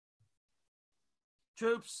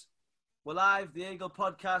Troops, we're live, the Eagle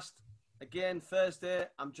podcast. Again, Thursday,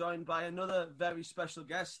 I'm joined by another very special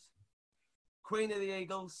guest, Queen of the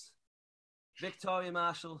Eagles, Victoria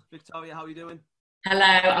Marshall. Victoria, how are you doing? Hello,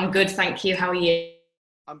 I'm good, thank you. How are you?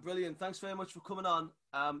 I'm brilliant. Thanks very much for coming on.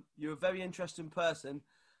 You're a very interesting person,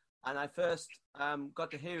 and I first got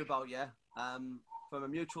to hear about you from a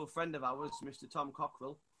mutual friend of ours, Mr. Tom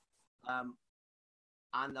Cockrell.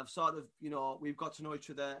 And I've sort of, we've got to know each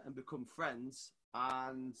other and become friends,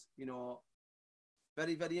 and,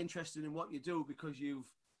 very, very interested in what you do, because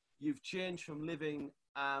you've changed from living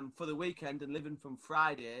for the weekend and living from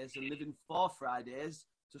Fridays and living for Fridays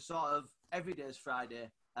to sort of every day is Friday.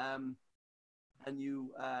 And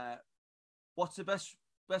you, what's the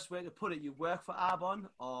best way to put it? You work for Arbonne,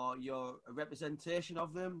 or you're a representation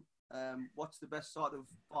of them? What's the best sort of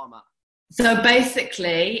format? So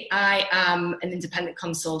basically, I am an independent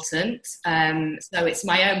consultant. So it's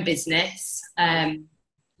my own business,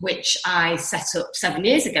 which I set up 7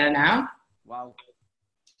 years ago now. Wow.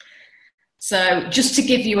 So just to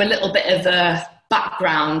give you a little bit of a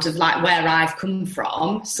background of like where I've come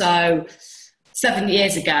from. So 7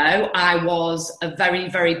 years ago, I was a very,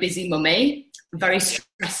 very busy mummy, very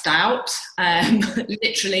stressed out,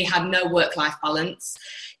 literally had no work-life balance.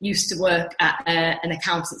 Used to work at an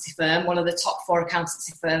accountancy firm, one of the top 4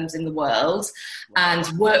 accountancy firms in the world,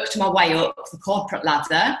 and worked my way up the corporate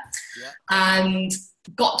ladder, and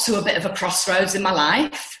got to a bit of a crossroads in my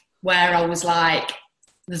life where I was like,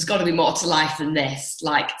 there's got to be more to life than this.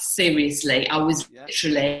 Like, seriously, I was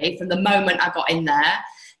literally, from the moment I got in there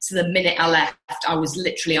to the minute I left, I was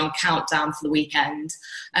literally on countdown for the weekend,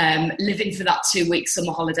 living for that 2-week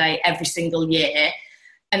summer holiday every single year.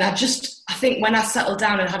 And I think when I settled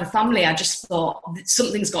down and had a family, I just thought,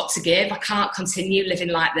 something's got to give. I can't continue living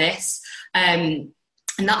like this. And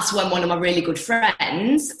that's when one of my really good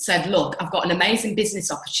friends said, look, I've got an amazing business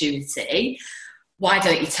opportunity. Why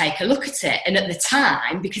don't you take a look at it? And at the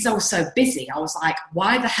time, because I was so busy, I was like,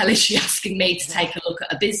 why the hell is she asking me to take a look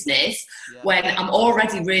at a business when I'm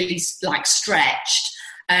already really like stretched?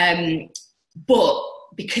 But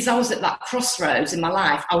because I was at that crossroads in my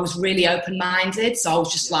life, I was really open-minded. So I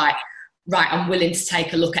was just like, right, I'm willing to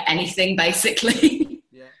take a look at anything, basically.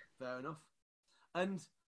 Yeah, fair enough. And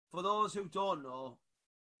for those who don't know,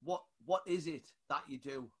 what is it that you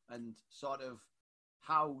do, and sort of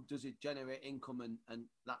how does it generate income and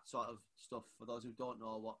that sort of stuff, for those who don't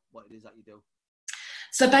know what it is that you do?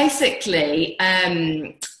 So basically,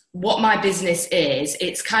 what my business is,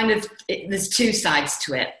 it's kind of, there's 2 sides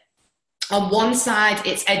to it. On one side,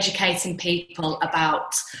 it's educating people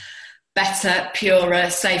about better, purer,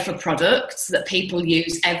 safer products that people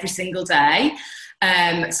use every single day.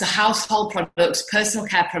 So household products, personal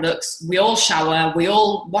care products, we all shower, we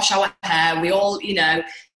all wash our hair, we all,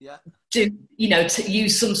 do, to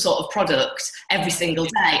use some sort of product every single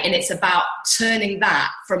day. And it's about turning that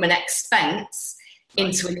from an expense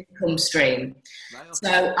into an income stream. Right, okay.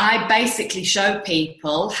 So I basically show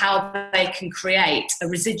people how they can create a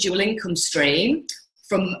residual income stream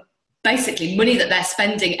from basically money that they're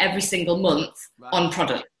spending every single month on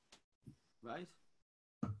product. Right.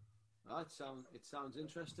 It sounds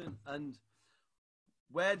interesting. And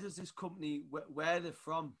where does this company, where they're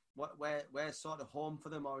from? Where's sort of home for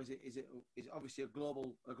them, or is it obviously a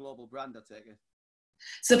global brand, I take it?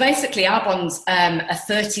 So basically, Arbonne's a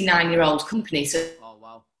 39-year-old company, so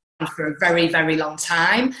for a very, very long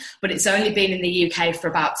time, but it's only been in the UK for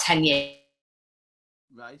about 10 years.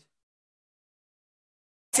 Right.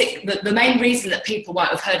 The main reason that people won't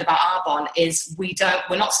have heard about Arbonne is we're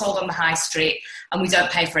not sold on the high street, and we don't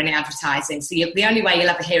pay for any advertising. So the only way you'll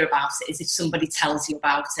ever hear about it is if somebody tells you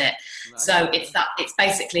about it. Right. So it's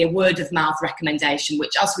basically a word of mouth recommendation,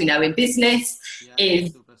 which, as we know in business,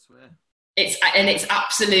 is it's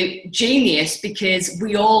absolute genius, because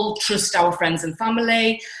we all trust our friends and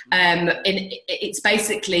family. And it's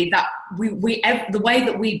basically that the way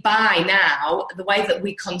that we buy now, the way that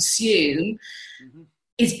we consume,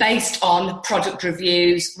 is based on product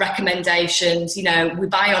reviews, recommendations. We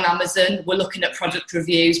buy on Amazon, we're looking at product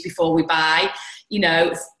reviews before we buy.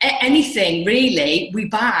 Anything really, we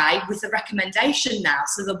buy with a recommendation now.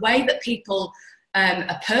 So the way that people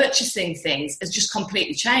are purchasing things has just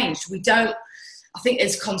completely changed. I think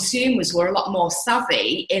as consumers, we're a lot more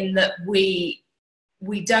savvy in that we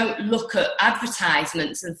don't look at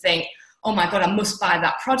advertisements and think, oh my God, I must buy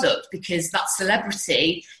that product because that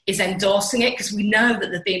celebrity is endorsing it, because we know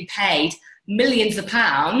that they're being paid millions of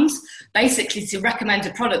pounds basically to recommend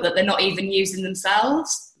a product that they're not even using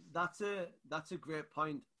themselves. That's a great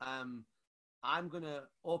point. I'm going to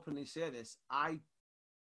openly say this. I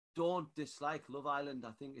don't dislike Love Island.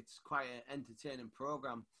 I think it's quite an entertaining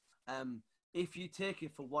program. If you take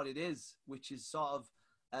it for what it is, which is sort of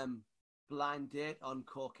blind date on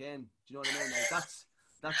cocaine. Do you know what I mean? Like that's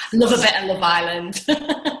love a bit of Love Island.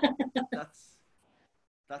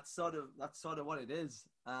 that's sort of what it is.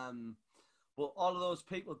 But all of those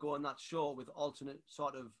people go on that show with alternate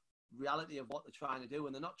sort of reality of what they're trying to do,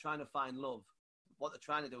 and they're not trying to find love. What they're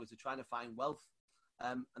trying to do is they're trying to find wealth,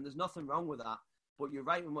 and there's nothing wrong with that. But you're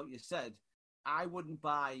right in what you said. I wouldn't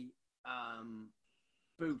buy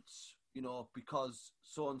boots, because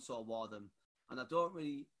so and so wore them, and I don't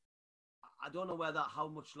know how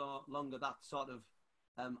much longer that sort of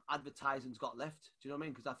advertising's got left. Do you know what I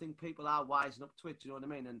mean? Because I think people are wising up to it. Do you know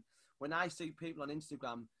what I mean? And when I see people on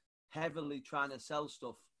Instagram heavily trying to sell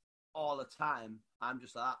stuff all the time, I'm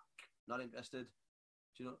just like, not interested.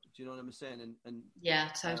 Do you know what I'm saying? And yeah,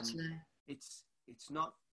 totally. It's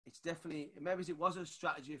definitely, maybe it was a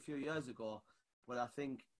strategy a few years ago, but I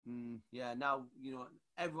think now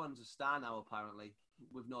everyone's a star now apparently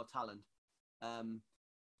with no talent, and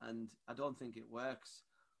I don't think it works.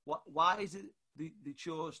 Why is it they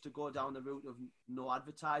chose to go down the route of no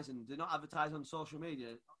advertising? They not advertise on social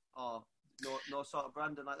media, or no sort of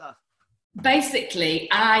branding like that? Basically,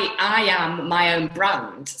 I am my own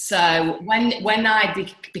brand. So when I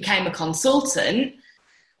became a consultant,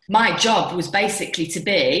 my job was basically to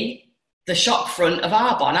be the shop front of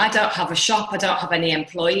Arbonne. I don't have a shop. I don't have any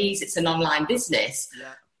employees. It's an online business.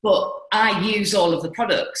 Yeah. But I use all of the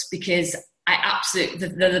products because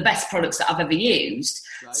they're the best products that I've ever used.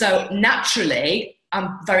 Right. So naturally,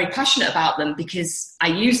 I'm very passionate about them because I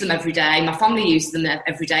use them every day. My family uses them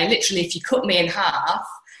every day. Literally, if you cut me in half,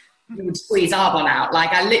 you would squeeze Arbonne out.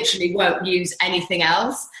 Like, I literally won't use anything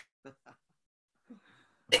else.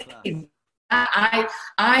 I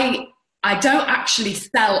don't actually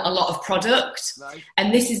sell a lot of product. Right.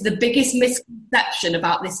 And this is the biggest misconception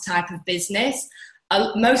about this type of business.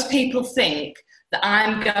 Most people think that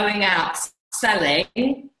I'm going out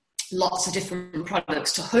selling lots of different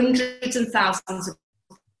products to hundreds and thousands of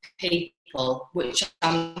people, which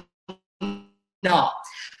I'm not.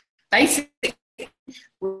 Basically,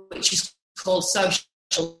 which is called social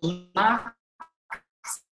marketing,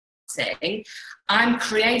 I'm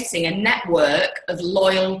creating a network of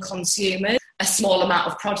loyal consumers, a small amount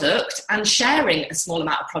of product, and sharing a small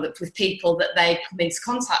amount of product with people that they come into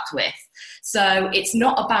contact with. So it's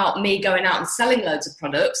not about me going out and selling loads of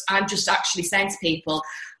products. I'm just actually saying to people,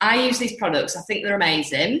 I use these products, I think they're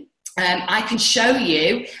amazing. I can show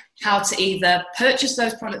you how to either purchase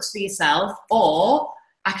those products for yourself, or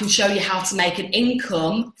I can show you how to make an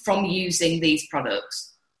income from using these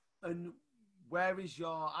products. And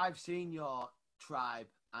I've seen your tribe,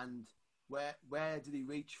 and where do they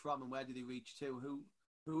reach from and where do they reach to?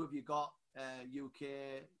 Who have you got? UK,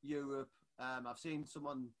 Europe? I've seen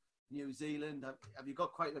someone New Zealand. Have you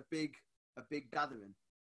got quite a big gathering?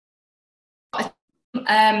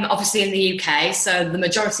 Obviously in the UK, so the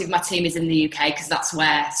majority of my team is in the UK because that's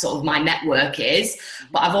where sort of my network is.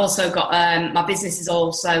 But I've also got my business is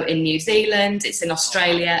also in New Zealand, it's in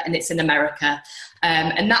Australia, and it's in America.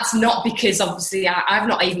 And that's not because obviously I've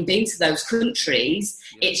not even been to those countries.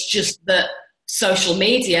 Yeah. It's just that social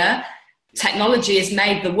media technology has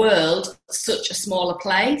made the world such a smaller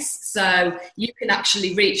place. So you can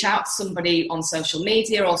actually reach out to somebody on social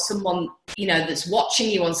media, or someone, that's watching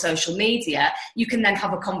you on social media. You can then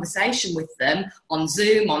have a conversation with them on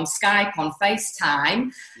Zoom, on Skype, on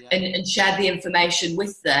FaceTime, and share the information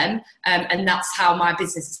with them. And that's how my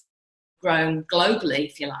business has grown globally,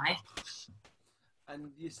 if you like.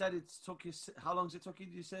 And you said how long has it took you?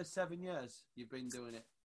 Did you say 7 years you've been doing it?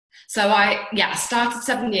 So I started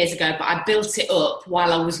 7 years ago, but I built it up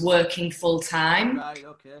while I was working full time. Right,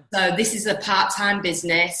 okay. So this is a part-time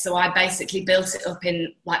business. So I basically built it up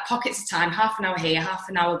in like pockets of time, half an hour here, half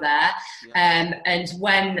an hour there. Yeah. And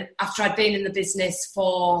after I'd been in the business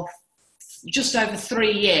for just over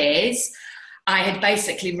 3 yeyears, I had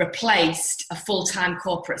basically replaced a full-time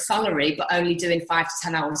corporate salary, but only doing 5 to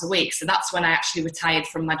 10 hours a week. So that's when I actually retired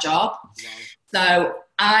from my job. Wow. So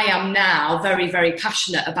I am now very, very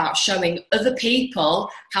passionate about showing other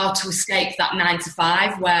people how to escape that 9 to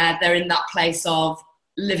 5, where they're in that place of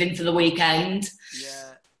living for the weekend.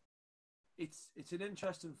 Yeah, it's an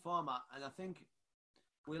interesting format, and I think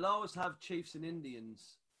we'll always have chiefs and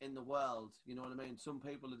Indians in the world. You know what I mean? Some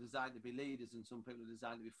people are designed to be leaders, and some people are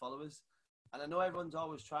designed to be followers. And I know everyone's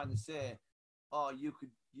always trying to say, "Oh, you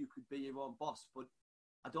could be your own boss," but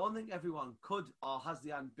I don't think everyone could or has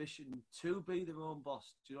the ambition to be their own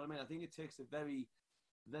boss. Do you know what I mean? I think it takes a very,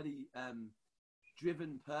 very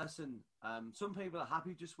driven person. Some people are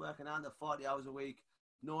happy just working under 40 hours a week.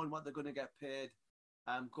 knowing what they're going to get paid,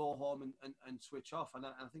 go home and switch off. And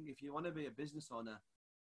I think if you want to be a business owner,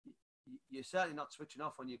 you're certainly not switching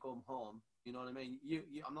off when you come home. You know what I mean?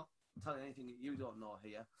 I'm not telling anything that you don't know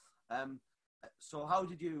here. So how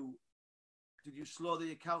did you slow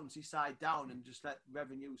the accountancy side down and just let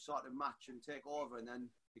revenue sort of match and take over, and then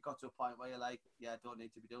it got to a point where you're like, yeah, I don't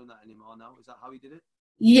need to be doing that anymore now? Is that how you did it?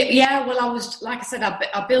 Yeah. Well, I was, like I said,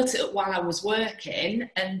 I built it up while I was working,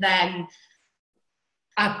 and then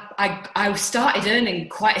I started earning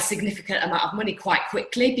quite a significant amount of money quite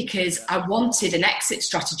quickly because I wanted an exit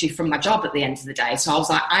strategy from my job at the end of the day. So I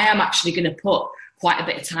was like, I am actually going to put quite a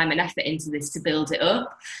bit of time and effort into this to build it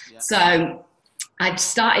up. Yeah. So I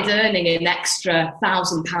started earning an extra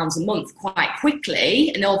 £1,000 a month quite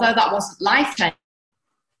quickly. And although that wasn't life-changing,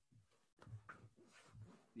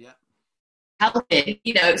 helping,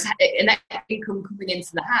 it was an extra income coming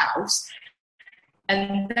into the house.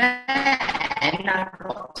 And then I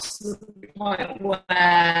got to the point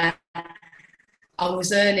where I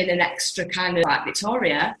was earning an extra kind of like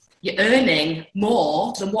Victoria. You're earning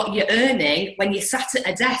more than what you're earning when you sat at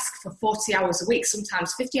a desk for 40 hours a week,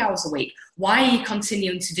 sometimes 50 hours a week. Why are you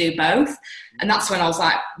continuing to do both? And that's when I was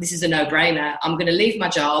like, this is a no-brainer. I'm going to leave my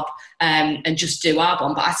job and just do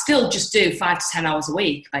Arbonne. But I still just do 5 to 10 hours a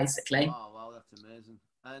week, basically. Oh, wow, that's amazing.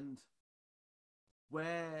 And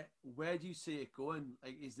where do you see it going?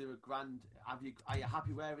 Like, is there a grand? Are you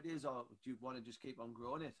happy where it is, or do you want to just keep on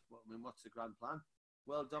growing it? I mean, what's the grand plan?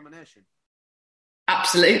 World domination.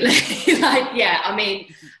 Absolutely.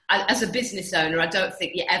 As a business owner, I don't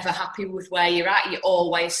think you're ever happy with where you're at. You're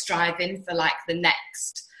always striving for like the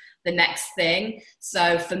next thing.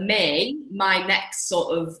 So for me, my next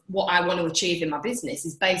sort of what I want to achieve in my business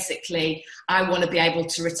is basically I want to be able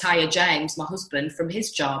to retire James, my husband, from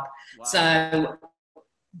his job. Wow. So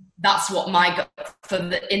that's what my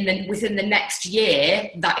within the next year,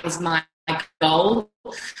 that is my goal,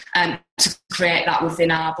 to create that within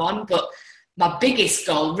Arbonne. But my biggest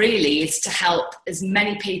goal really is to help as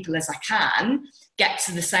many people as I can get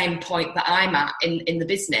to the same point that I'm at in the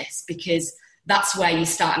business, because that's where you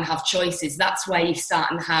start and have choices. That's where you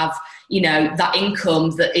start and have, that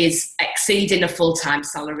income that is exceeding a full-time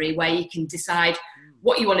salary, where you can decide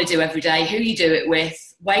what you want to do every day, who you do it with,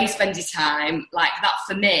 where you spend your time. Like that,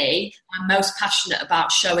 for me, I'm most passionate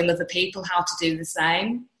about showing other people how to do the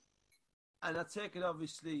same. And I take it,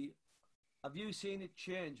 obviously, have you seen it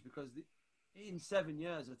change? Because in 7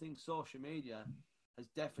 years, I think social media has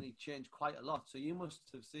definitely changed quite a lot. So you must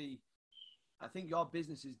have seen, I think your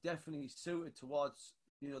business is definitely suited towards,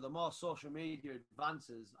 the more social media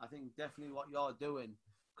advances. I think definitely what you're doing,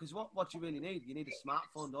 because what you really need, you need a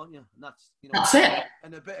smartphone, don't you? And that's it.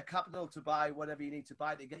 And a bit of capital to buy whatever you need to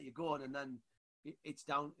buy to get you going, and then it's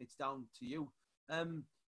down to you.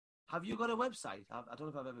 Have you got a website? I don't know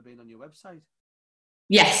if I've ever been on your website.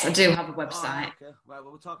 Yes, I do have a website. Oh, okay. Right,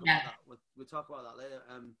 well, we'll talk about that. We'll talk about that later.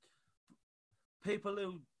 People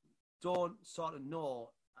who don't sort of know,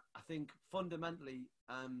 I think fundamentally,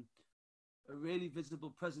 a really visible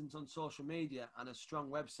presence on social media and a strong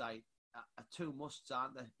website are two musts,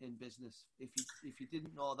 aren't they, in business? If you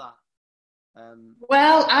didn't know that.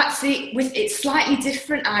 Well, actually, it's slightly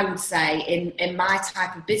different, I would say, in my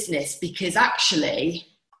type of business, because actually,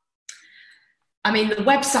 I mean, the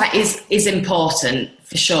website is important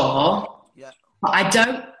for sure. Yeah. But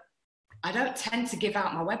I don't tend to give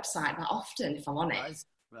out my website that often, if I'm honest.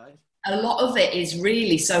 Right. A lot of it is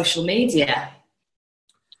really social media.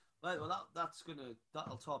 Right. Well,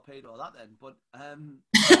 that'll torpedo that then. But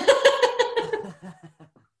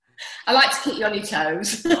I like to keep you on your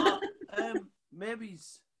toes. Maybe.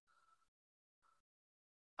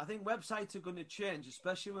 I think websites are going to change,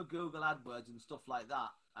 especially with Google AdWords and stuff like that.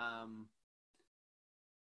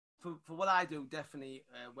 For what I do, definitely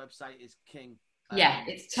website is king. Yeah,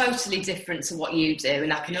 it's totally different to what you do,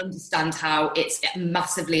 and I can understand how it's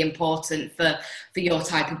massively important for your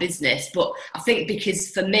type of business. But I think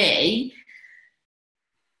because for me,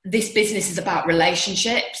 this business is about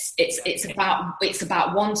relationships. It's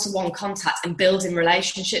about one-to-one contact and building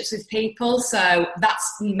relationships with people. So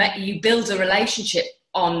you build a relationship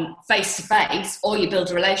on face-to-face, or you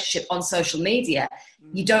build a relationship on social media.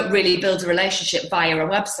 You don't really build a relationship via a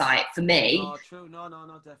website, for me. Oh, true. No,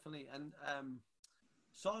 definitely. And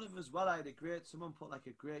sort of as well, someone put like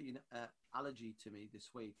a great analogy to me this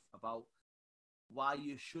week about why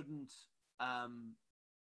you shouldn't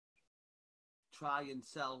try and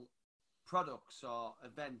sell products or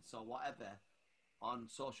events or whatever on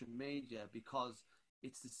social media, because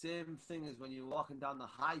it's the same thing as when you're walking down the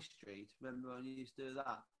high street. Remember when you used to do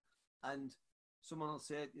that? And someone will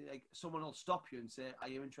say, like, someone will stop you and say, "Are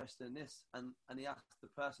you interested in this?" And the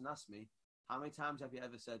person asked me, "How many times have you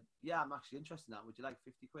ever said, yeah, I'm actually interested in that. Would you like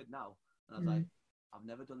 50 quid now?" And I was like, "I've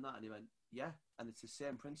never done that." And he went, "Yeah." And it's the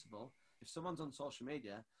same principle. If someone's on social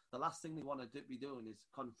media, the last thing they want to be doing is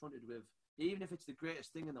confronted with, even if it's the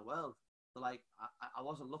greatest thing in the world, they're like, I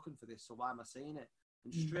wasn't looking for this, so why am I seeing it?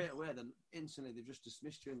 And straight away, then instantly they've just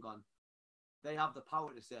dismissed you and gone, they have the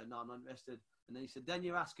power to say, "No, I'm not interested." And then he said, then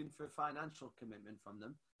you're asking for a financial commitment from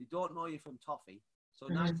them. They don't know you from toffee. So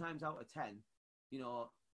 9 times out of 10,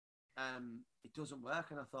 it doesn't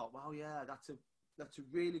work. And I thought, wow, yeah, that's a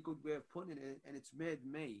really good way of putting it. And it's made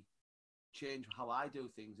me change how I do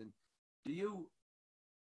things. And do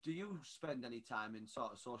you spend any time in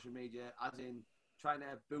sort of social media, as in trying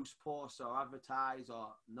to boost posts or advertise,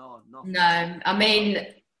 or no? No, I mean,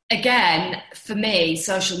 again, for me,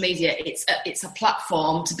 social media, it's a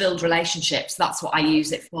platform to build relationships. That's what I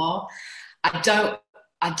use it for. I don't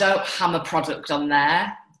hammer product on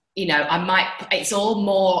there. It's all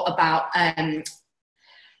more about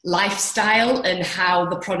lifestyle and how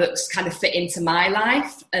the products kind of fit into my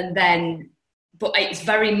life. But it's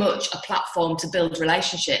very much a platform to build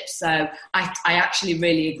relationships. So I actually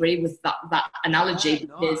really agree with that analogy.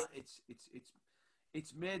 Because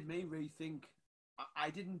it's made me rethink.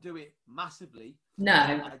 I didn't do it massively. No.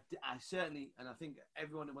 I certainly, and I think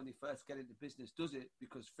everyone when they first get into business does it,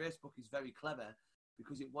 because Facebook is very clever,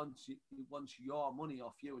 because it wants your money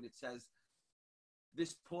off you, and it says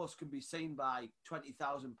this post can be seen by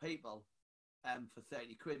 20,000 people for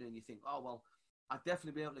 30 quid, and you think, oh well, I'd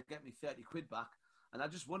definitely be able to get me 30 quid back. And I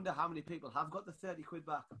just wonder how many people have got the 30 quid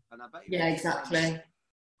back. And I bet you, yeah, exactly.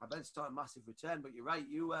 I bet it's not a massive return, but you're right.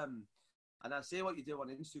 And I see what you do on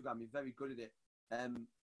Instagram. You're very good at it.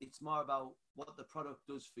 It's more about what the product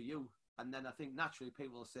does for you. And then I think naturally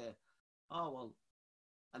people will say, oh, well,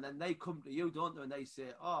 and then they come to you, don't they? And they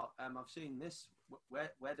say, oh, I've seen this.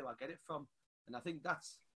 Where do I get it from? And I think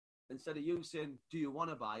that's, instead of you saying, do you want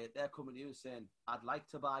to buy it? They're coming to you saying, I'd like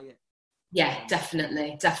to buy it. Yeah,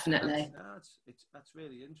 definitely. That's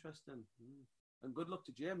really interesting. And good luck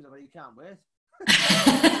to James. I mean, he can't wait.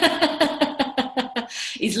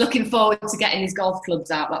 He's looking forward to getting his golf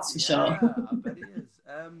clubs out, that's for sure. I bet he is.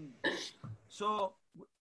 So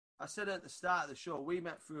I said at the start of the show, we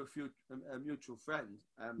met through a mutual friend.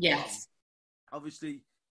 Yes. Tom. Obviously,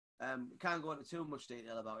 we can't go into too much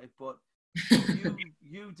detail about it, but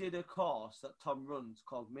you did a course that Tom runs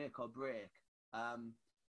called Make or Break.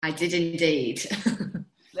 I did indeed.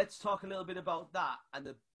 Let's talk a little bit about that,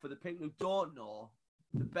 and for the people who don't know,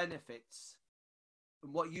 the benefits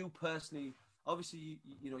and what you personally. Obviously,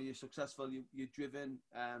 you're successful, you're driven,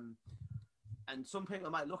 and some people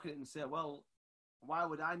might look at it and say, well, why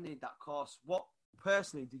would I need that course? What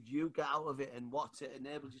personally did you get out of it, and what it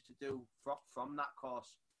enabled you to do from that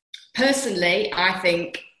course? Personally, I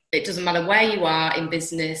think it doesn't matter where you are in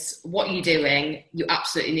business, what you're doing, you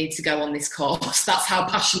absolutely need to go on this course. That's how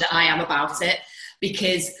passionate I am about it,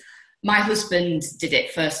 because my husband did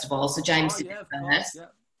it first of all, so James did it first. Yeah.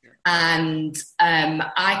 And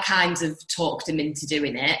I kind of talked him into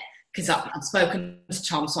doing it, because I'd spoken to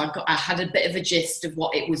Tom, so I had a bit of a gist of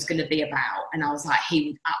what it was going to be about, and I was like, he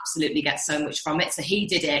would absolutely get so much from it. So he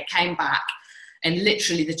did it, came back, and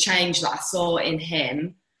literally the change that I saw in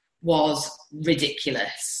him was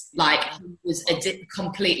ridiculous. Like, he was a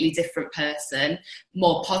completely different person,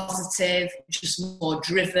 more positive, just more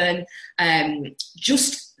driven,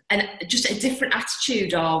 just a different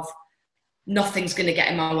attitude of nothing's going to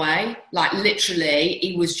get in my way. Like, literally,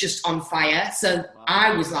 he was just on fire. So wow.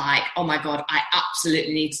 I was like, oh my God, I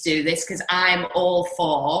absolutely need to do this, because I'm all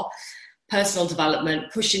for personal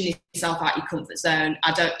development, pushing yourself out your comfort zone.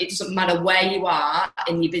 It doesn't matter where you are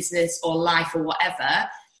in your business or life or whatever,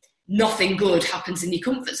 nothing good happens in your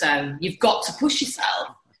comfort zone. You've got to push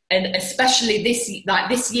yourself. And especially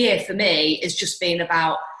this year for me has just been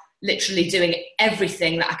about literally doing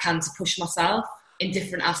everything that I can to push myself in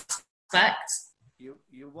different aspects.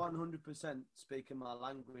 You're 100% speaking my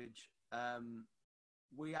language.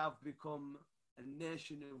 We have become a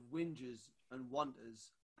nation of whingers and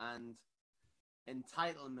wanters, and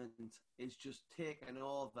entitlement is just taken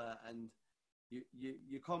over. And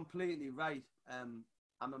you're completely right.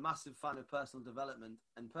 I'm a massive fan of personal development,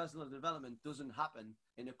 and personal development doesn't happen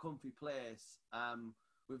in a comfy place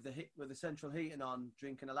with the central heating on,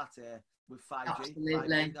 drinking a latte with 5G.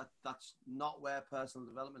 Absolutely. That's not where personal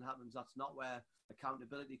development happens. That's not where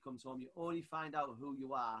accountability comes home. You only find out who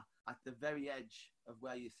you are at the very edge of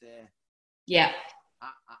where you say, yeah,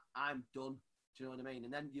 I'm done. Do you know what I mean?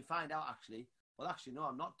 And then you find out, no,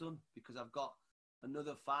 I'm not done, because I've got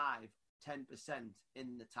another 5 10%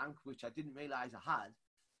 in the tank, which I didn't realize I had.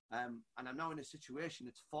 And I'm now in a situation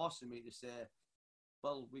that's forcing me to say,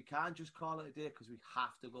 well, we can't just call it a day because we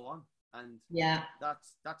have to go on. And yeah,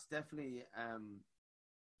 that's definitely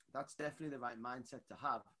the right mindset to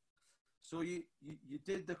have. So you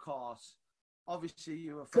did the course. Obviously,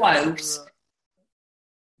 you were quotes.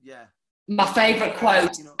 Yeah. My favourite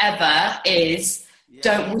quote ever is,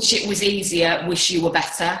 "Don't wish it was easier, wish you were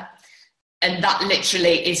better." And that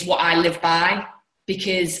literally is what I live by,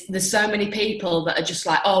 because there's so many people that are just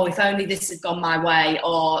like, oh, if only this had gone my way,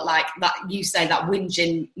 or like that, you say, that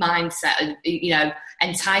whinging mindset and, you know,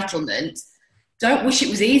 entitlement. Don't wish it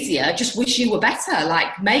was easier, just wish you were better.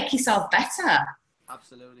 Like, make yourself better.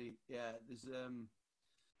 Absolutely, yeah.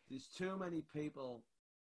 There's too many people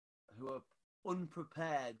who are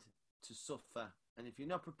unprepared to suffer, and if you're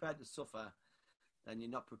not prepared to suffer, then you're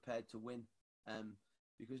not prepared to win.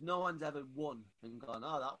 Because no one's ever won and gone,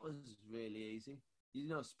 oh, that was really easy. You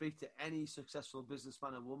know, speak to any successful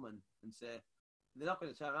businessman or woman and say, they're not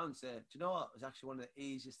going to turn around and say, do you know what? It was actually one of the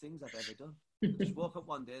easiest things I've ever done. I just woke up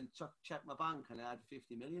one day and checked my bank and I had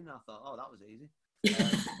 50 million. And I thought, oh, that was easy.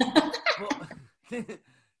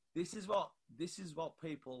 But this is what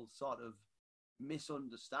people sort of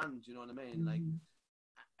misunderstand. You know what I mean? Like,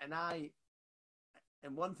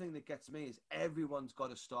 and one thing that gets me is everyone's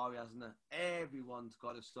got a story, hasn't it? Everyone's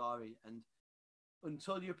got a story. And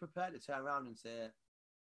until you're prepared to turn around and say,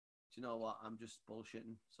 do you know what? I'm just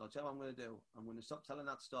bullshitting. So I'll tell you what I'm going to do. I'm going to stop telling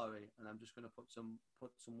that story and I'm just going to put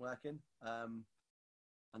some work in.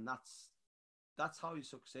 And that's how you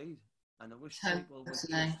succeed. And I wish people would just,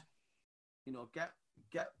 you know, get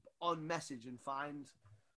on message and find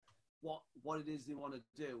what it is they want to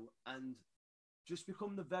do and just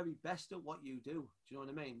become the very best at what you do. Do you know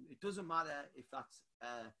what I mean? It doesn't matter if that's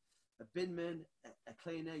a binman, a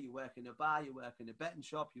cleaner, you work in a bar, you work in a betting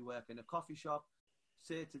shop, you work in a coffee shop.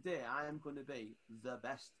 Say today, I am going to be the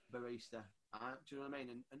best barista. Do you know what I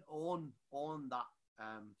mean? And own that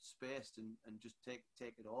space and just take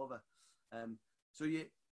it over. So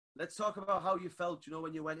let's talk about how you felt. You know,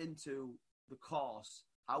 when you went into the course,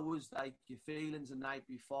 how was like your feelings the night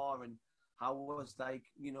before, and how was like,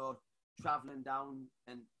 you know, traveling down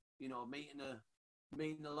and, you know, meeting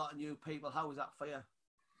a lot of new people? How was that for you?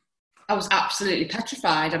 I was absolutely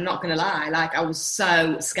petrified. I'm not going to lie. Like, I was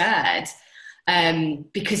so scared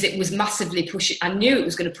because it was massively pushing. I knew it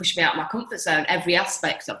was going to push me out of my comfort zone, every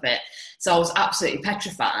aspect of it. So I was absolutely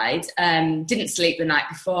petrified. Didn't sleep the night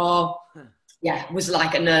before. Yeah, was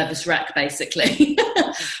like a nervous wreck, basically.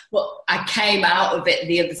 But I came out of it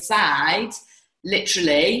the other side,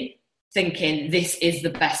 literally thinking, this is the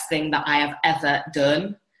best thing that I have ever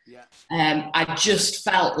done. Yeah. I just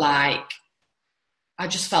felt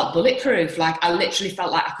bulletproof. Like, I literally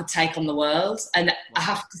felt like I could take on the world. And wow. I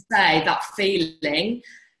have to say, that feeling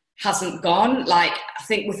hasn't gone. Like, I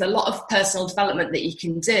think with a lot of personal development that you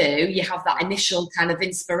can do, you have that initial kind of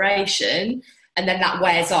inspiration, and then that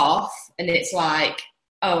wears off, and it's like,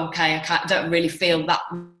 oh, okay, don't really feel that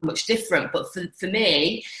much different. But for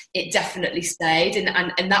me, it definitely stayed.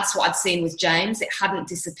 And that's what I'd seen with James. It hadn't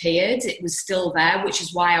disappeared. It was still there, which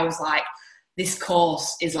is why I was like, this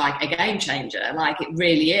course is like a game changer. Like, it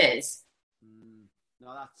really is.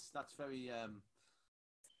 No, that's very,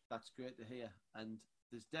 that's great to hear. And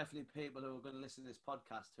there's definitely people who are going to listen to this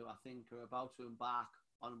podcast who I think are about to embark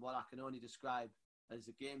on what I can only describe as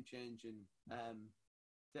a game changing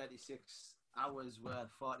 36 hours worth,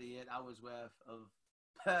 48 hours worth of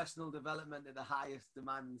personal development at the highest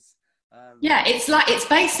demands. Yeah, it's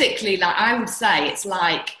basically like, I would say it's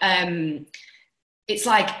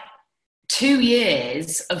like 2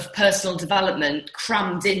 years of personal development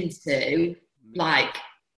crammed into like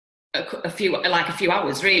a few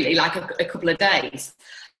hours, really, like a couple of days.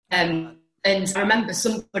 And I remember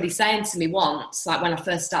somebody saying to me once, like when I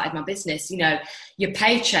first started my business, you know, your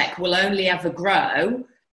paycheck will only ever grow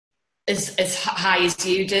as high as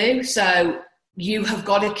you do. So you have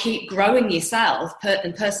got to keep growing yourself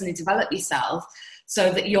and personally develop yourself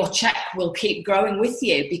so that your check will keep growing with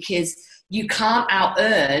you, because you can't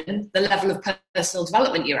out-earn the level of personal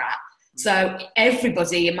development you're at. So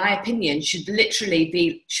everybody, in my opinion, should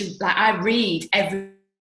literally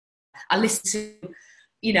I listen to,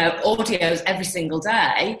 you know, audios every single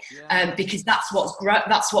day, because that's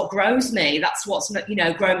what grows me. That's what's, you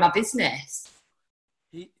know, growing my business.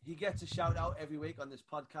 He gets a shout out every week on this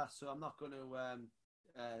podcast, so I'm not going to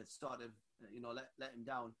sort of, you know, let him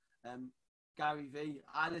down. Gary V.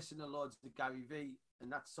 I listen to loads of Gary V,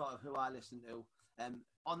 and that's sort of who I listen to.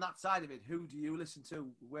 On that side of it, who do you listen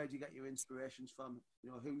to? Where do you get your inspirations from? You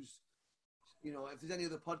know, you know, if there's any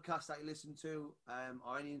other podcasts that you listen to,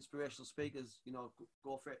 or any inspirational speakers, you know,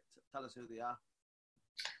 go for it. Tell us who they are.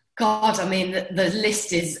 God, I mean, the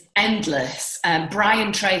list is endless.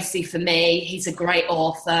 Brian Tracy, for me, he's a great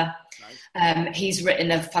author. Nice. He's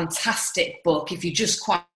written a fantastic book. If you're just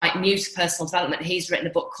quite new to personal development, he's written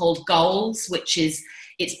a book called Goals,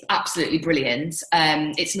 it's absolutely brilliant.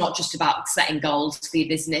 It's not just about setting goals for your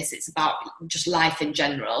business, it's about just life in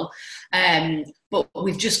general. But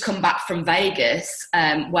we've just come back from Vegas,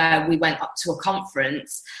 where we went up to a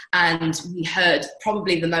conference and we heard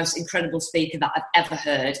probably the most incredible speaker that I've ever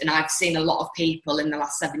heard. And I've seen a lot of people in the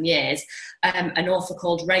last 7 years, an author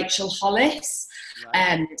called Rachel Hollis.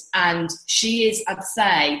 Right. And she is, I'd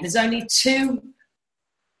say, there's only two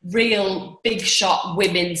real big shot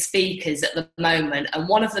women speakers at the moment, and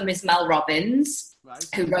one of them is Mel Robbins, Right.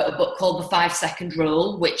 who wrote a book called The 5 Second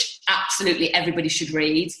Rule, which absolutely everybody should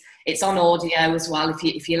read. It's on audio as well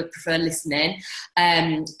if you prefer listening.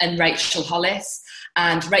 And Rachel Hollis.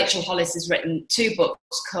 And Rachel Hollis has written 2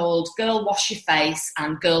 books called Girl Wash Your Face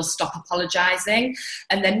and Girl Stop Apologising.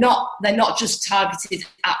 And they're not just targeted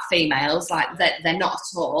at females, like they're not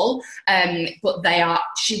at all. But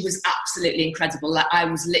she was absolutely incredible. Like, I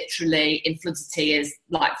was literally in floods of tears,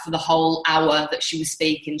 like for the whole hour that she was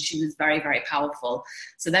speaking. She was very, very powerful.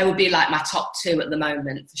 So they would be like my top 2 at the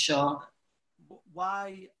moment for sure.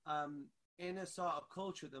 Why, in a sort of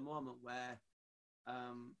culture at the moment where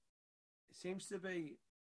it seems to be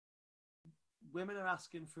women are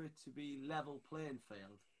asking for it to be level playing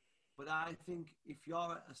field, but I think if you're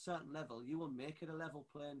at a certain level, you will make it a level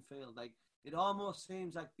playing field. Like, it almost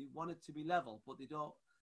seems like they want it to be level, but they don't.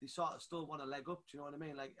 They sort of still want a leg up. Do you know what I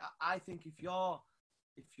mean? Like, I think if you're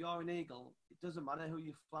an eagle, it doesn't matter who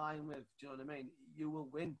you're flying with. Do you know what I mean? You will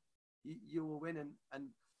win. You will win, and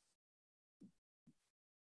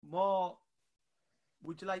more.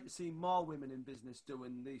 Would you like to see more women in business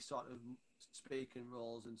doing these sort of speaking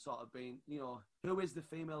roles and sort of being, you know, who is the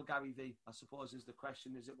female Gary Vee, I suppose, is the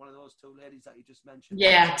question. Is it one of those 2 ladies that you just mentioned?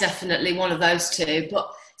 Yeah, definitely one of those 2.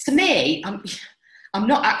 But to me, I'm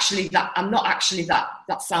not actually that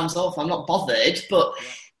that sounds awful. I'm not bothered, but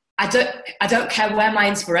yeah. I don't care where my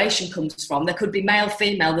inspiration comes from. There could be male,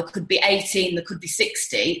 female, there could be 18, there could be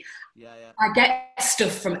 60. Yeah. I get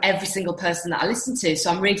stuff from every single person that I listen to. So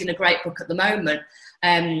I'm reading a great book at the moment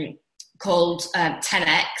called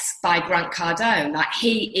 10X by Grant Cardone. Like,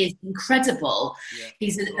 he is incredible. Yeah.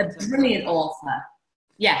 He's a brilliant author.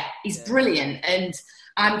 Yeah, he's brilliant. And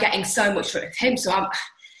I'm getting so much from him. So I'm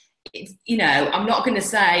not going to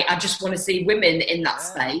say I just want to see women in that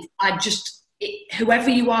space. Whoever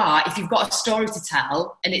you are, if you've got a story to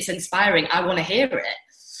tell and it's inspiring, I want to hear it.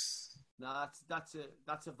 No, that's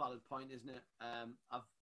a valid point, isn't it?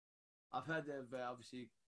 I've heard of obviously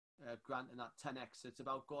Grant and that 10X. It's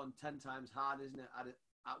about going 10 times hard, isn't it?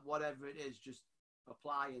 At whatever it is, just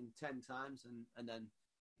applying 10 times, and then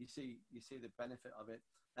you see the benefit of it.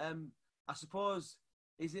 I suppose,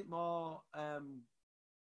 is it more?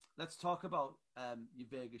 Let's talk about your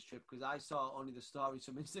Vegas trip, because I saw only the stories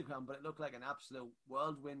from Instagram, but it looked like an absolute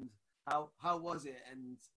whirlwind. How was it?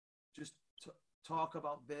 And just talk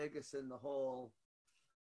about Vegas and the whole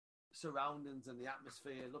surroundings and the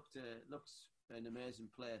atmosphere. Looks an amazing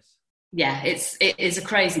place. Yeah, it is a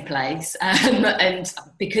crazy place, and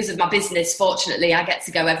because of my business, fortunately, I get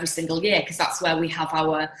to go every single year, because that's where we have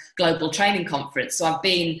our global training conference. So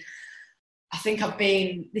this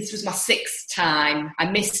was my 6th time. I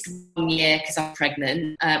missed 1 year because I'm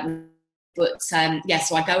pregnant, so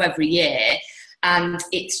I go every year, and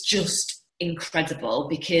it's just incredible,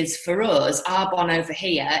 because for us, Arbonne over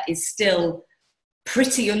here is still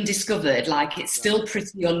pretty undiscovered. Like, it's still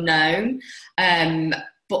pretty unknown.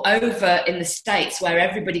 But over in the States, where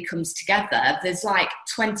everybody comes together, there's like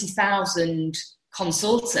 20,000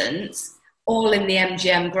 consultants, all in the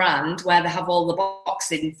MGM Grand, where they have all the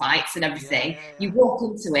boxing fights and everything. Yeah. You walk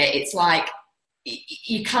into it, it's like,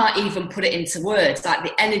 you can't even put it into words. Like,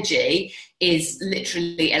 the energy is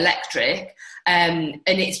literally electric. And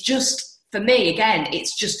it's just, for me, again,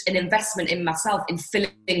 it's just an investment in myself, in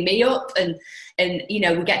filling me up. And we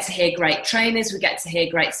get to hear great trainers, we get to hear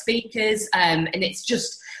great speakers. And it's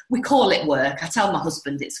just, we call it work. I tell my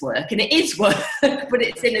husband it's work, and it is work, but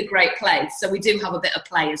it's in a great place. So we do have a bit of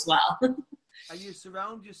play as well. And you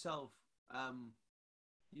surround yourself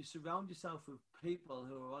with people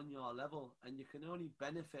who are on your level, and you can only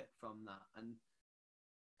benefit from that. And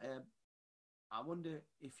I wonder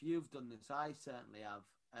if you've done this. I certainly have.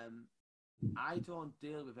 I don't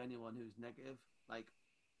deal with anyone who's negative. Like,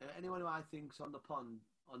 anyone who I think's on the pond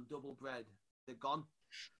on double bread, they're gone,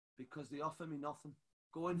 because they offer me nothing.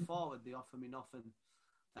 Going forward, they offer me nothing.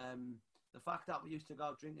 the fact that we used to go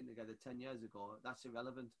out drinking together 10 years ago, that's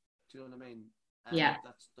irrelevant. Do you know what I mean? Yeah.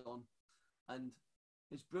 That's done. And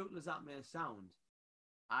as brutal as that may sound,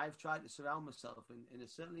 I've tried to surround myself, and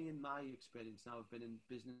certainly in my experience now, I've been in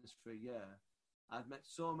business for a year. I've met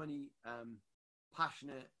so many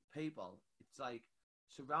passionate people. It's like,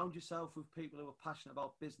 surround yourself with people who are passionate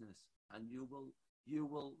about business, and you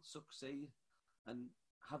will succeed. And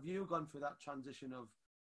have you gone through that transition of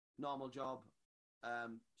normal job,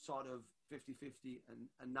 sort of 50-50,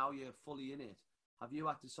 and now you're fully in it? Have you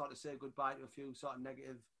had to sort of say goodbye to a few sort of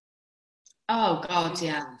negative Oh God,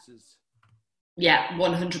 influences? Yeah,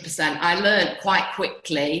 100%. I learned quite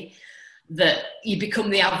quickly that you become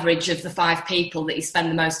the average of the 5 people that you spend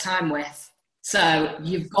the most time with. So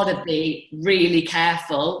you've got to be really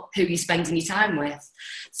careful who you're spending your time with.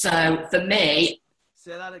 So for me...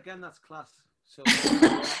 Say that again, that's class. So say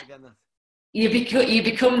that again. You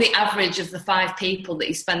become the average of the 5 people that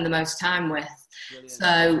you spend the most time with. Brilliant.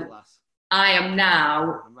 So I am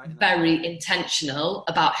now very intentional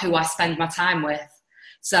about who I spend my time with.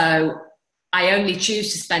 So I only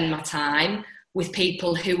choose to spend my time with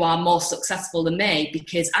people who are more successful than me,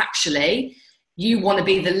 because actually you want to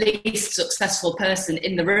be the least successful person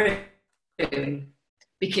in the room,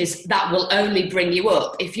 because that will only bring you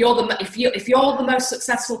up. If you're the most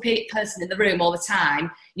successful person in the room all the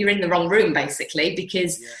time, you're in the wrong room basically,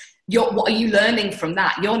 because what are you learning from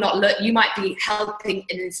that? You're not. You might be helping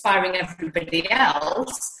and inspiring everybody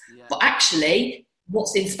else, but actually,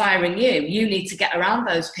 what's inspiring you? You need to get around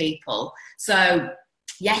those people. So,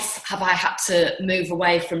 yes, have I had to move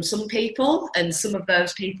away from some people, and some of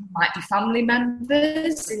those people might be family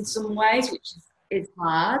members in some ways, which is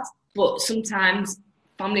hard. But sometimes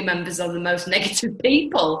family members are the most negative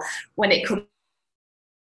people when it comes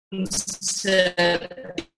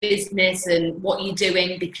to business and what you're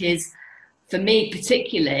doing, because for me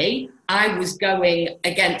particularly, I was going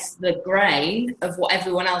against the grain of what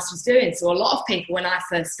everyone else was doing. So a lot of people, when I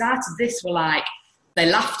first started this, were like, they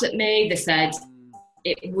laughed at me. They said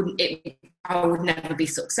I would never be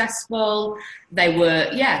successful. They were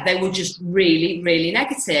just really, really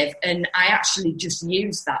negative. And I actually just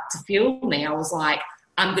used that to fuel me. I was like,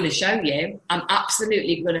 I'm going to show you. I'm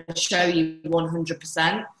absolutely going to show you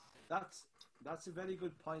 100%. That's a very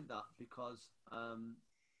good point, that, because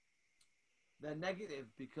they're negative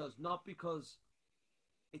because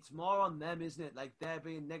it's more on them, isn't it? Like, they're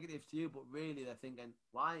being negative to you, but really they're thinking,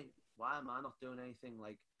 why am I not doing anything?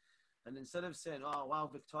 Like, and instead of saying, oh wow,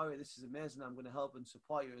 Victoria, this is amazing, I'm going to help and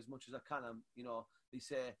support you as much as I can, they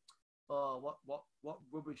say, oh, what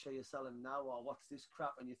rubbish are you selling now, or what's this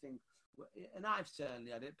crap? And you think, and I've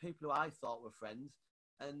certainly had it, people who I thought were friends,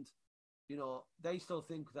 and they still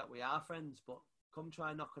think that we are friends, but come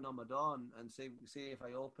try knocking on my door and see if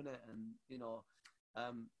I open it. And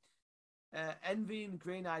envy and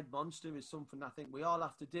green-eyed monster is something I think we all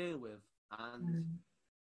have to deal with, and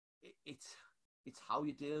it's how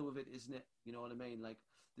you deal with it, isn't it? You know what I mean? Like,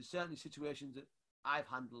 there's certainly situations that I've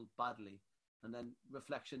handled badly, and then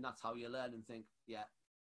reflection, that's how you learn and think,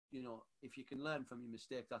 if you can learn from your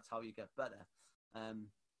mistake, that's how you get better.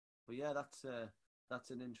 But yeah, that's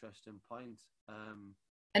an interesting point.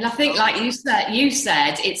 And I think, like you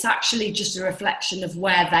said, it's actually just a reflection of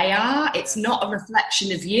where they are. It's not a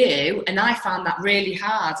reflection of you. And I found that really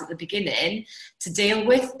hard at the beginning to deal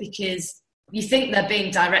with, because you think they're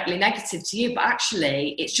being directly negative to you, but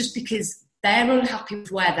actually it's just because they're unhappy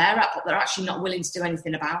with where they're at, but they're actually not willing to do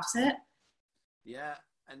anything about it. Yeah,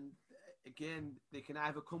 and again, they can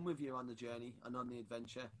either come with you on the journey and on the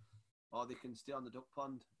adventure, or they can stay on the duck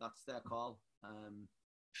pond. That's their call.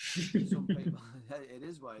 Some people, it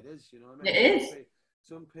is what it is, you know what I mean? It is.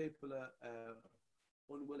 Some people are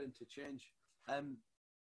unwilling to change.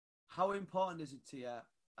 How important is it to you,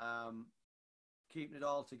 keeping it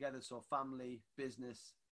all together? So family,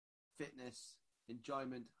 business, fitness,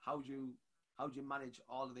 enjoyment. How do you manage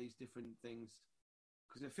all of these different things?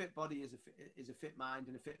 Because a fit body is a fit mind,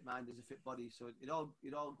 and a fit mind is a fit body. So it all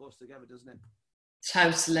goes together, doesn't it?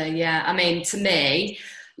 Totally, yeah. I mean, to me,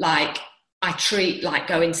 like, I treat like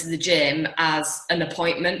going to the gym as an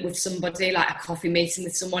appointment with somebody, like a coffee meeting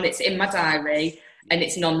with someone. It's in my diary and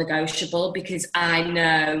it's non-negotiable, because I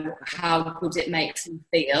know how good it makes me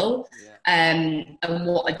feel, and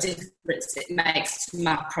what a difference it makes to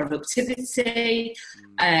my productivity.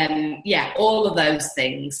 All of those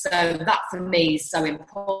things. So that for me is so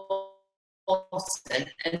important.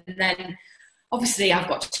 And then obviously I've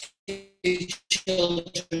got 2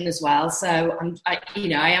 children as well, so I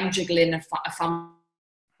am juggling a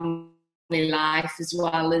family life as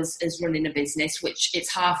well as running a business, which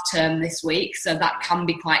it's half term this week, so that can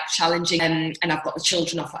be quite challenging, and I've got the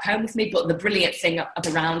children off at home with me. But the brilliant thing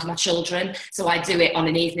around my children, so I do it on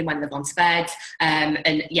an evening when they've gone to bed,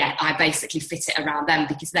 and yeah, I basically fit it around them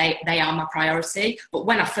because they are my priority. But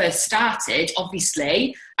when I first started,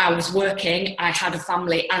 obviously I was working, I had a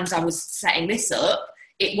family, and I was setting this up.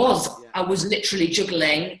 I was literally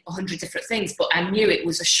juggling 100 different things, but I knew it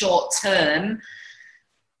was a short-term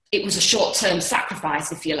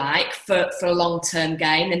sacrifice, if you like, for a long-term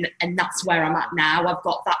gain. And that's where I'm at now. I've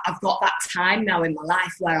got that time now in my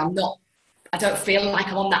life where I don't feel like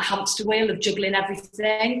I'm on that hamster wheel of juggling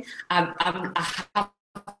everything. I have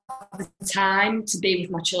the time to be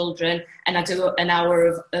with my children, and I do an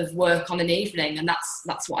hour of work on an evening, and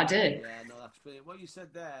that's what I do. Yeah, no, that's brilliant. What you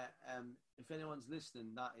said there, if anyone's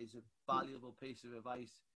listening, that is a valuable piece of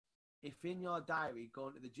advice. If in your diary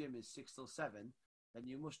going to the gym is 6 till 7, then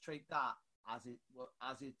you must treat that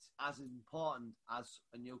as important as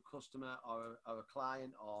a new customer or a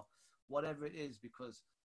client or whatever it is, because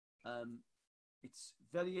it's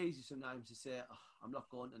very easy sometimes to say, oh, I'm not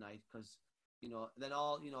going tonight, because then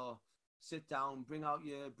all sit down, bring out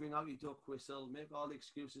your duck whistle, make all the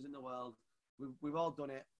excuses in the world. We've all done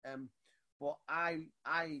it, but I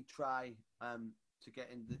try to get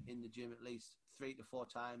in the gym at least 3 to 4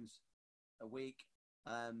 times a week.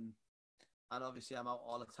 And obviously I'm out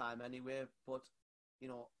all the time anyway, but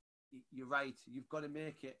you're right. You've got to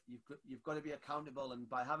make it. You've got to be accountable, and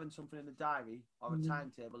by having something in the diary or a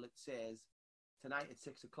timetable that says tonight at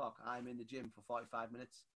 6 o'clock I'm in the gym for 45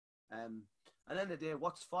 minutes. And at the end of the day,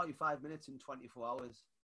 what's 45 minutes in 24 hours?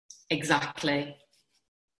 Exactly.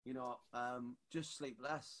 Just sleep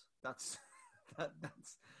less. That's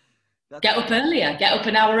get up earlier. Get up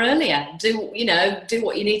an hour earlier. Do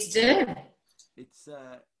what you need to do. It's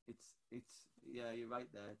yeah, you're right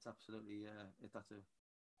there. It's absolutely that's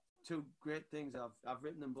two great things. I've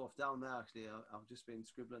written them both down there actually. I've just been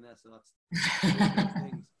scribbling there, so that's two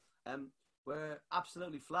things. We're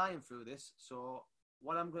absolutely flying through this. So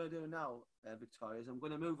what I'm going to do now, Victoria, is I'm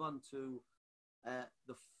going to move on to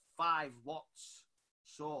the 5 whats.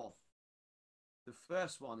 So the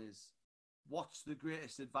first one is, what's the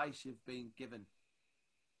greatest advice you've been given?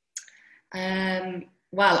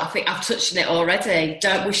 Well, I think I've touched on it already.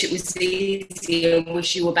 Don't wish it was easier,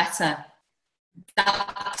 wish you were better.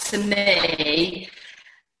 That, to me,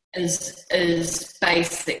 has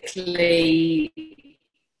basically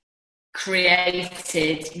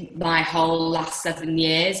created my whole last 7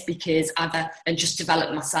 years, because and just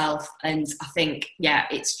developed myself. And I think,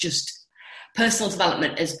 it's just personal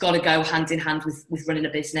development has got to go hand in hand with running a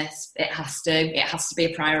business. It has to be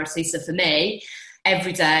a priority. So for me,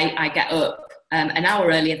 every day I get up an hour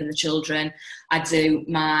earlier than the children. I do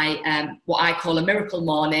my what I call a miracle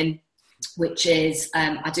morning, which is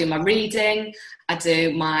I do my reading, I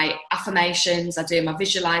do my affirmations, I do my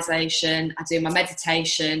visualization, I do my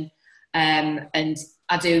meditation, and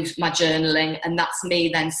I do my journaling, and that's me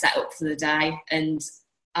then set up for the day. And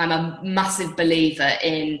I'm a massive believer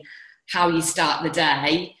in how you start the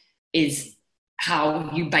day is how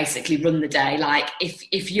you basically run the day. Like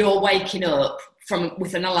if you're waking up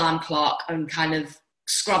with an alarm clock and kind of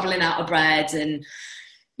scrabbling out of bread, and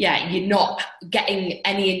you're not getting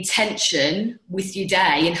any intention with your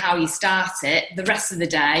day and how you start it, the rest of the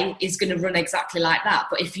day is going to run exactly like that.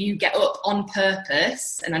 But if you get up on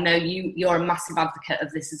purpose, and I know you're a massive advocate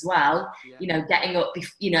of this as well, getting up,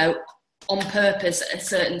 on purpose at a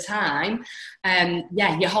certain time,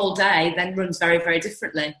 your whole day then runs very, very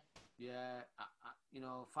differently. Yeah,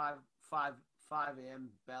 5 a.m.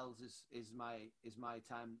 bells is my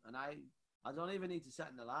time, and I don't even need to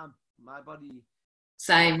set an alarm. My body.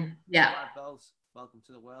 Same. Yeah. 5 bells. Welcome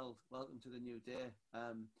to the world. Welcome to the new day.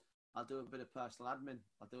 I'll do a bit of personal admin.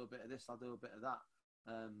 I'll do a bit of this. I'll do a bit of that.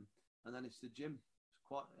 And then it's the gym.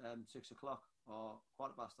 It's 6 o'clock or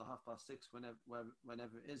 6:15 or 6:30,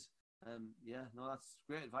 whenever it is. That's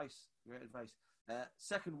great advice. Great advice.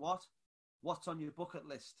 Second, what's on your bucket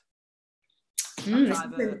list?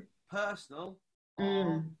 Either personal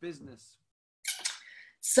or business.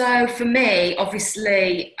 So for me,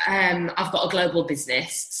 obviously, I've got a global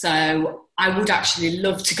business, so I would actually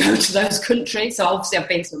love to go to those countries. So obviously I've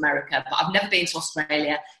been to America, but I've never been to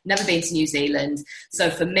Australia, never been to New Zealand. So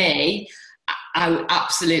for me, I would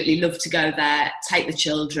absolutely love to go there, take the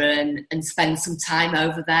children and spend some time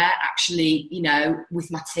over there, actually, with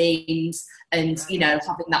my teams and,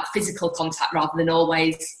 having that physical contact rather than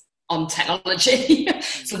always on technology.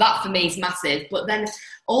 So that for me is massive. But then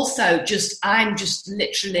also I'm just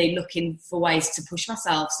literally looking for ways to push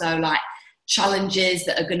myself. So like challenges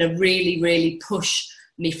that are going to really, really push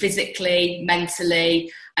me physically, mentally.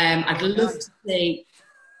 I'd love to see.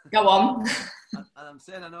 Go on. And I'm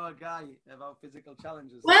saying I know a guy about physical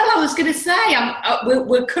challenges. Well, I was going to say,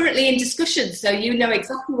 we're currently in discussion, so you know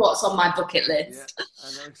exactly what's on my bucket list. Yeah,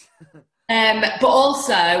 I know. But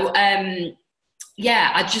also, I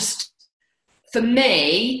just, for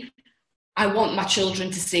me, I want my children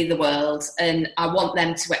to see the world, and I want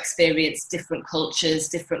them to experience different cultures,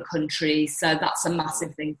 different countries. So that's a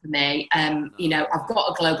massive thing for me. You know, I've got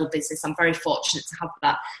a global business. I'm very fortunate to have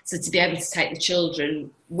that. So to be able to take the children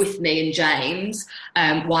with me and James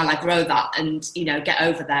while I grow that and, you know, get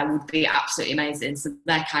over there would be absolutely amazing. So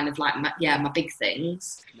they're kind of like, my big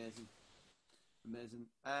things. Amazing.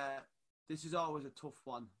 This is always a tough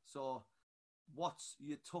one. So what's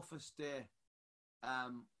your toughest day?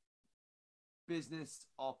 Business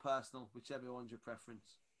or personal, whichever one's your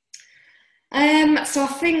preference? So I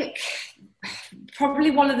think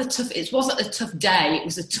probably one of the tough, it wasn't a tough day, it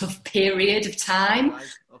was a tough period of time. Right.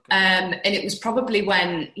 Okay. And it was probably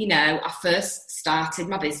when, you know, I first started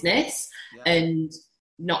my business and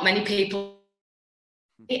not many people,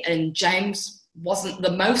 and James wasn't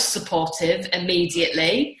the most supportive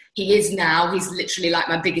immediately. He is now, he's literally like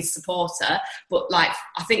my biggest supporter. But like,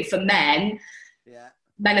 I think for men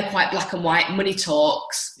are quite black and white, money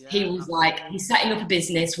talks. He was like, he's setting up a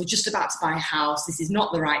business, we're just about to buy a house, this is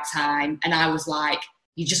not the right time. And I was like,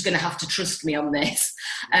 you're just going to have to trust me on this.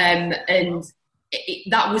 That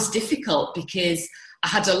was difficult because I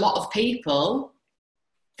had a lot of people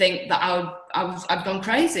think that I've gone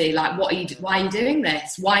crazy. Like, why are you doing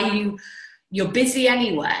this? You're busy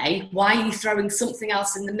anyway. Why are you throwing something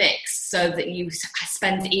else in the mix so that you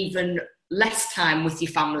spend even less time with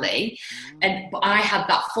your family? But I had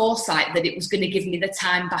that foresight that it was going to give me the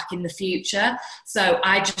time back in the future. So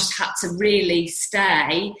I just had to really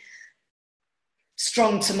stay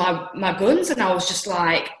strong to my guns. And I was just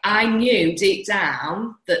like, I knew deep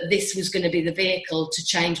down that this was going to be the vehicle to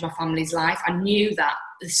change my family's life. I knew that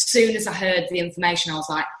as soon as I heard the information, I was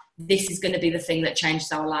like, this is going to be the thing that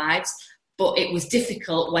changes our lives. But it was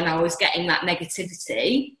difficult when I was getting that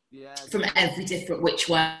negativity from every different which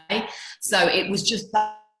way. So it was just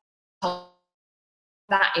that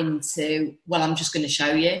into, well, I'm just going to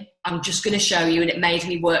show you. I'm just going to show you. And it made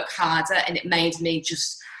me work harder, and it made me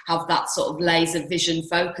just have that sort of laser vision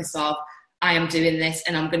focus of, I am doing this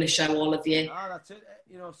and I'm going to show all of you. Ah, that's it.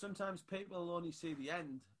 You know, sometimes people only see the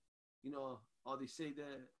end, you know, or they see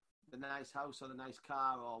the nice house or the nice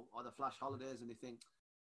car or the flash holidays, and they think,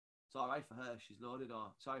 it's all right for her, she's loaded,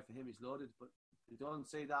 or sorry for him, he's loaded. But you don't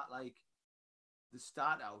see that, like, the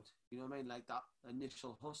start out, you know what I mean? Like that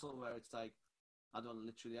initial hustle where it's like, I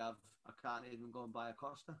can't even go and buy a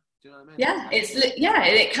Costa. Do you know what I mean? Yeah,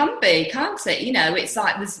 it can be, can't it? You know, it's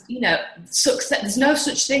like there's, you know, success. There's no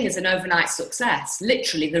such thing as an overnight success.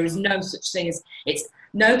 Literally, there is no such thing as it's.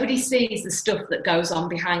 Nobody sees the stuff that goes on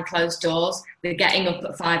behind closed doors. They're getting up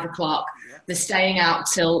at 5 o'clock. They're staying out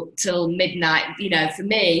till midnight. You know, for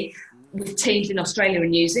me, with teams in Australia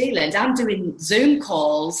and New Zealand, I'm doing Zoom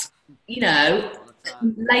calls, you know,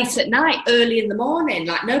 late at night, early in the morning.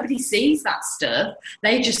 Like, nobody sees that stuff.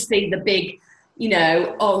 They just see the big, you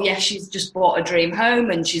know, oh yeah, she's just bought a dream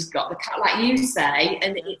home and she's got the cat, like you say,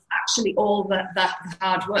 and it's actually all the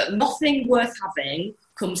hard work. Nothing worth having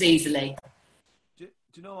comes easily. Do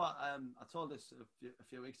you know what? I told this a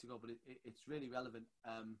few weeks ago, but it's really relevant.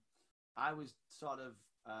 I was sort of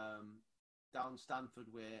down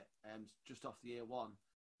Stanford Way, just off the A1,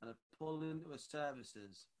 and I pulled into a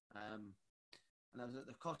services, and I was at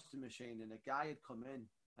the custom machine, and a guy had come in,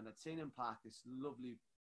 and I'd seen him park this lovely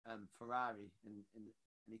Ferrari, and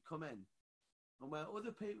he come in, and where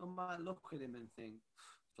other people might look at him and think,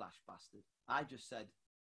 flash bastard, I just said,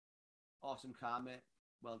 awesome car, mate,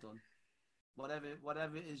 well done.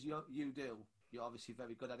 Whatever it is you do, you're obviously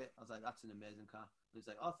very good at it. I was like, that's an amazing car. And he's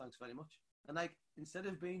like, oh, thanks very much. And like, instead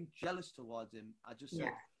of being jealous towards him, I just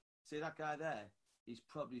said, see that guy there? He's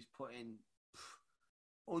probably put in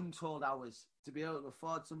untold hours to be able to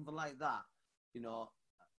afford something like that, you know.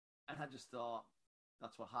 And I just thought,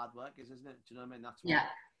 that's what hard work is, isn't it? Do you know what I mean? That's what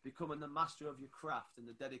becoming the master of your craft and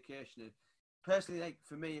the dedication. And personally, like,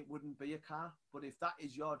 for me, it wouldn't be a car, but if that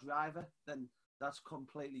is your driver, then that's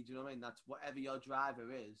completely, do you know what I mean? That's whatever your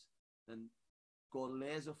driver is, then go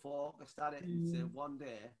laser focused at it and say, one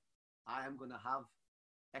day I am going to have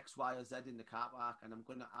X, Y, or Z in the car park, and I'm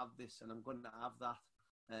going to have this, and I'm going to have that.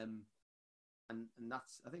 And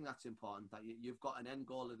that's, I think that's important, that you've got an end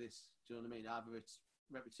goal of this. Do you know what I mean? Either it's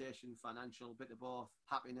reputation, financial, a bit of both,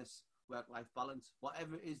 happiness, work-life balance,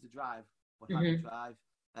 whatever it is, the drive, what have you drive.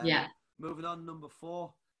 Moving on, number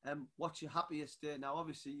 4, what's your happiest day? Now,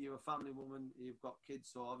 obviously, you're a family woman, you've got kids,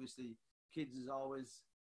 so obviously kids is always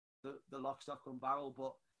the lock, stock and barrel,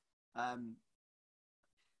 but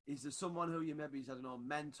is there someone who you maybe, I don't know,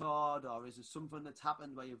 mentored, or is there something that's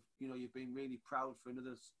happened where you've been really proud for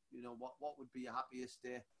another, what would be your happiest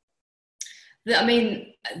day? I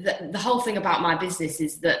mean, the whole thing about my business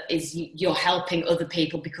is you're helping other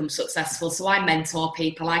people become successful. So I mentor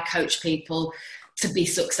people, I coach people to be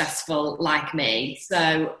successful like me.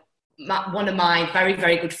 So one of my very,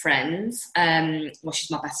 very good friends,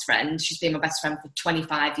 she's my best friend. She's been my best friend for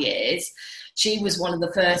 25 years. She was one of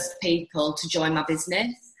the first people to join my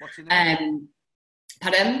business. What's her name?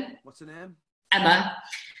 Pardon? What's her name? Emma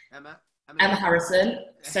Harrison.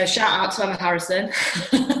 So shout out to Emma Harrison.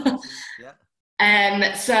 Yeah.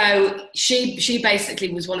 So she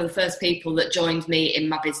basically was one of the first people that joined me in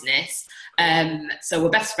my business. So we're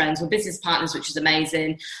best friends, we're business partners, which is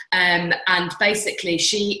amazing. And basically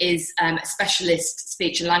she is a specialist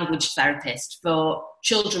speech and language therapist for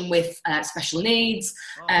children with special needs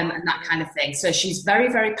and that kind of thing. So she's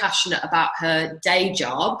very, very passionate about her day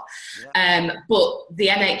job, but the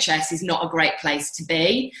NHS is not a great place to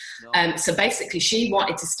be. No. So basically she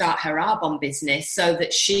wanted to start her Arbonne business so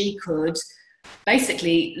that she could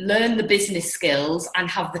basically learn the business skills and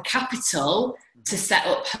have the capital to set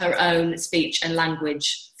up her own speech and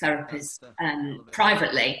language therapist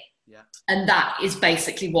privately. Yeah. And that is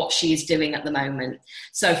basically what she is doing at the moment.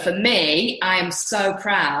 So for me, I am so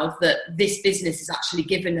proud that this business has actually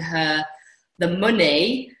given her the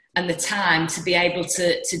money and the time to be able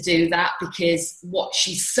to do that, because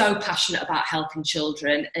she's so passionate about helping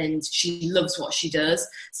children and she loves what she does.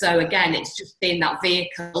 So again, it's just been that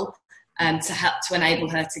vehicle to help to enable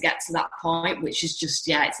her to get to that point, which is just,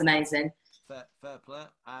 it's amazing. Fair play.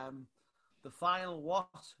 The final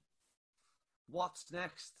what's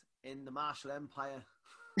next in the Marshall Empire?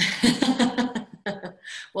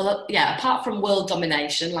 Well, apart from world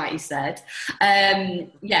domination, like you said,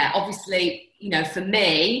 obviously, for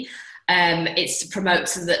me, it's to promote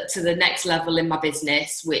to the next level in my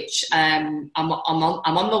business, which I'm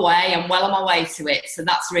on the way. I'm well on my way to it, so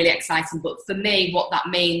that's really exciting. But for me, what that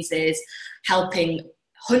means is helping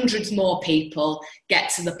hundreds more people get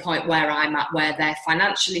to the point where I'm at, where they're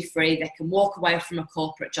financially free, they can walk away from a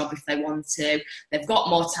corporate job if they want to, they've got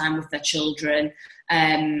more time with their children.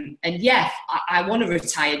 I want to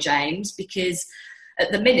retire James, because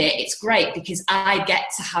at the minute it's great because I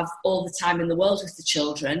get to have all the time in the world with the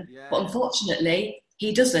children, but unfortunately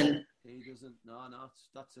he doesn't. No,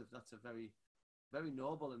 that's a very, very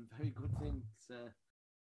noble and very good thing.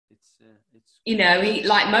 It's he,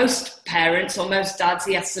 like most parents or most dads,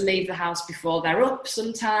 he has to leave the house before they're up.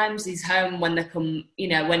 Sometimes he's home when they come,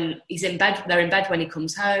 when he's in bed, they're in bed when he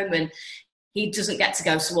comes home, and he doesn't get to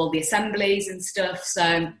go to all the assemblies and stuff.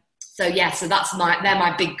 So they're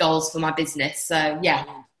my big goals for my business. So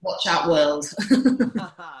watch out, world.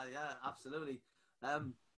 Yeah, absolutely.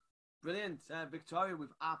 Brilliant. Victoria,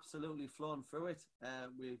 we've absolutely flown through it.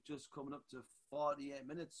 We're just coming up to 48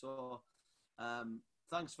 minutes. So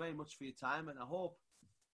thanks very much for your time. And I hope,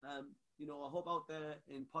 I hope out there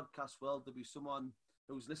in podcast world, there'll be someone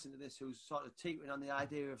who's listening to this who's sort of teetering on the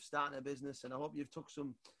idea of starting a business. And I hope you've took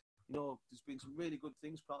some, there's been some really good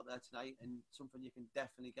things put out there tonight, and something you can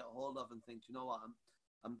definitely get a hold of and think, you know what,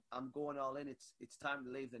 I'm going all in. It's time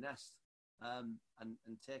to leave the nest and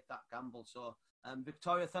take that gamble. So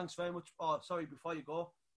Victoria, thanks very much. Oh, sorry, before you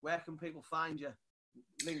go, where can people find you?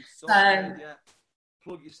 Links, social media,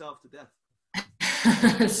 plug yourself to death.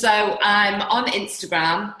 So I'm on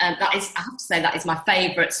Instagram, and I have to say that is my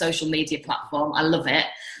favourite social media platform. I love it.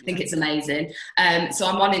 I think it's amazing. So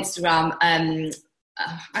I'm on Instagram.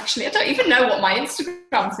 Actually, I don't even know what my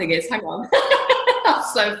Instagram thing is. Hang on.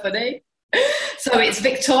 That's so funny. So it's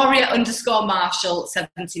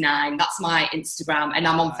Victoria_Marshall79. That's my Instagram, and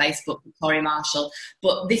I'm on Facebook, Victoria Marshall.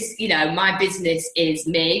 But this, my business is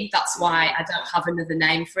me. That's why I don't have another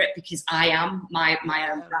name for it, because I am my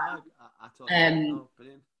own brand.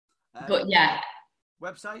 Brilliant. But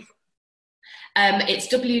website? It's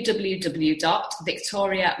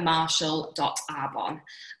www.victoriamarshall.arbonne.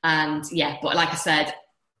 And but like I said,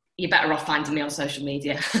 you're better off finding me on social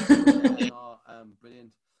media. Brilliant.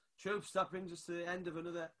 Troops, that brings us to the end of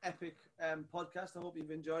another epic podcast. I hope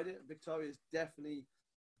you've enjoyed it. Victoria's definitely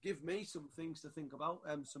give me some things to think about,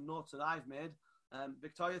 some notes that I've made.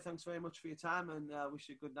 Victoria, thanks very much for your time, and wish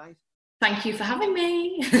you a good night. Thank you for having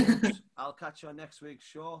me. I'll catch you on next week's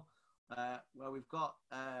show, where we've got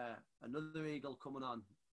another eagle coming on.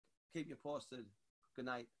 Keep you posted. Good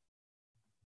night.